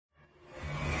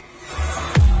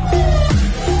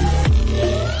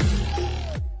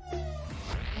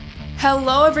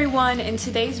Hello everyone, in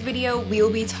today's video we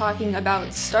will be talking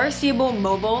about Star Stable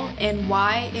Mobile and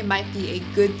why it might be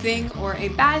a good thing or a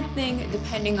bad thing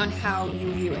depending on how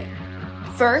you view it.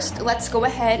 First, let's go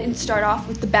ahead and start off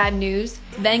with the bad news,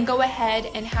 then go ahead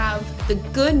and have the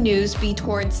good news be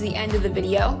towards the end of the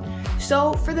video.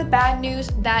 So for the bad news,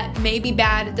 that may be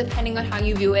bad depending on how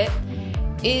you view it,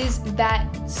 is that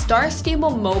Star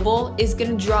Stable Mobile is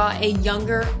going to draw a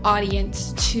younger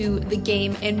audience to the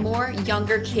game and more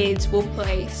younger kids will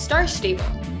play Star Stable.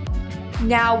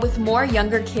 Now, with more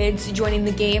younger kids joining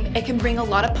the game, it can bring a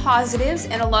lot of positives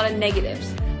and a lot of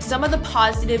negatives. Some of the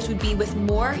positives would be with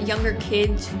more younger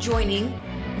kids joining,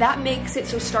 that makes it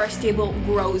so Star Stable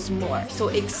grows more, so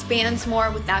it expands more.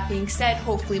 With that being said,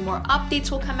 hopefully more updates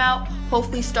will come out.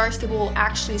 Hopefully Star Stable will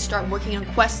actually start working on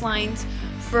quest lines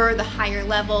for the higher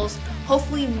levels.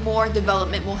 Hopefully more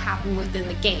development will happen within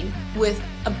the game with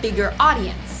a bigger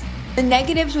audience. The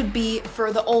negatives would be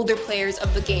for the older players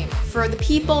of the game, for the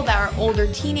people that are older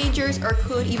teenagers or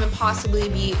could even possibly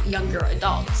be younger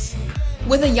adults.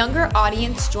 With a younger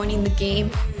audience joining the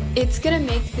game, it's gonna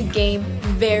make the game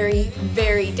very,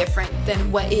 very different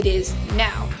than what it is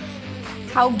now.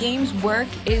 How games work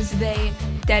is they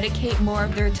dedicate more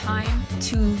of their time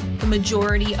to the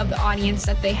majority of the audience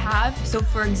that they have. So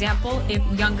for example, if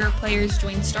younger players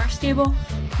join Star Stable,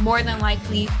 more than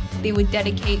likely they would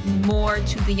dedicate more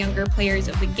to the younger players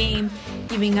of the game,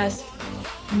 giving us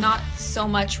not so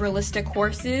much realistic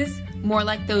horses, more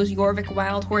like those Jorvik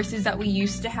wild horses that we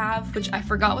used to have, which I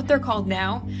forgot what they're called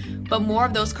now, but more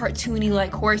of those cartoony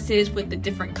like horses with the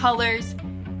different colors.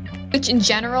 Which in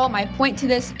general, my point to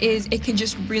this is it could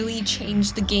just really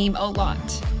change the game a lot.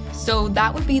 So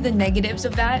that would be the negatives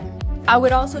of that. I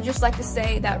would also just like to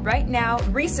say that right now,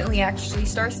 recently actually,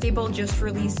 Star Stable just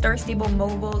released Star Stable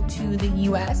Mobile to the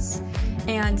US,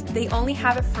 and they only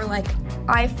have it for like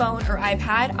iPhone or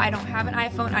iPad. I don't have an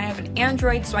iPhone, I have an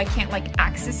Android, so I can't like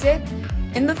access it.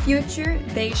 In the future,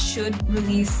 they should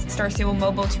release Star Stable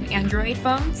Mobile to Android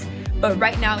phones, but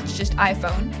right now it's just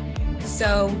iPhone.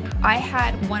 So I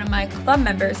had one of my club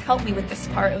members help me with this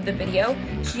part of the video.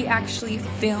 She actually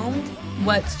filmed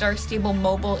what Star Stable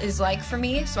Mobile is like for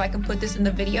me, so I can put this in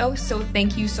the video. So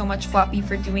thank you so much, Floppy,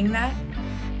 for doing that.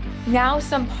 Now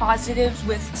some positives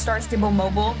with Star Stable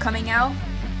Mobile coming out.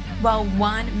 Well,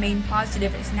 one main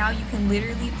positive is now you can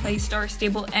literally play Star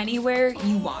Stable anywhere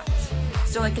you want.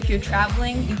 So like if you're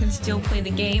traveling, you can still play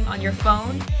the game on your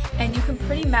phone, and you can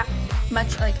pretty much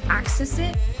like access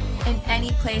it in any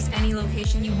place, any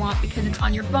location you want, because it's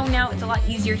on your phone now. It's a lot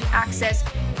easier to access.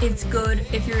 It's good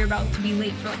if you're about to be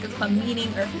late for like a club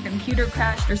meeting, or if your computer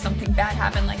crashed or something bad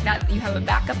happened like that, you have a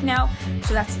backup now.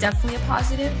 So that's definitely a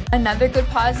positive. Another good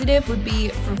positive would be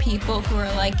for people who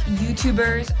are like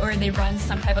YouTubers or they run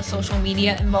some type of social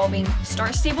media involving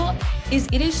Star Stable, is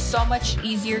it is so much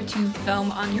easier to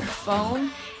film on your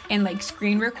phone and like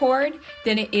screen record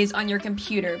than it is on your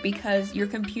computer, because your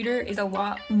computer is a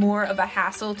lot more of a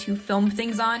hassle to film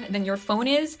things on than your phone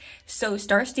is. So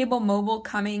Star Stable Mobile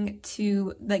coming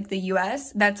to like the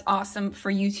US, that's awesome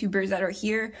for YouTubers that are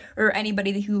here or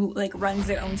anybody who like runs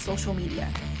their own social media.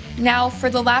 Now for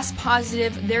the last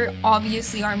positive, there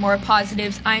obviously are more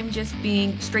positives. I'm just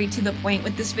being straight to the point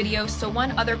with this video. So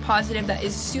one other positive that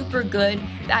is super good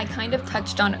that I kind of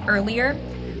touched on earlier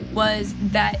was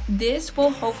that this will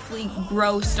hopefully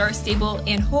grow Star Stable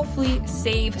and hopefully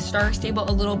save Star Stable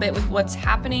a little bit with what's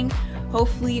happening.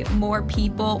 Hopefully more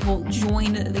people will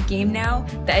join the game now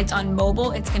that it's on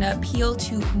mobile. It's going to appeal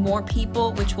to more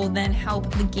people, which will then help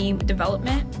the game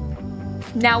development.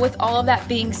 Now with all of that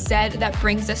being said, that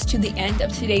brings us to the end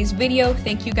of today's video.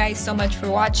 Thank you guys so much for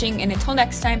watching, and until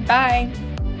next time, bye!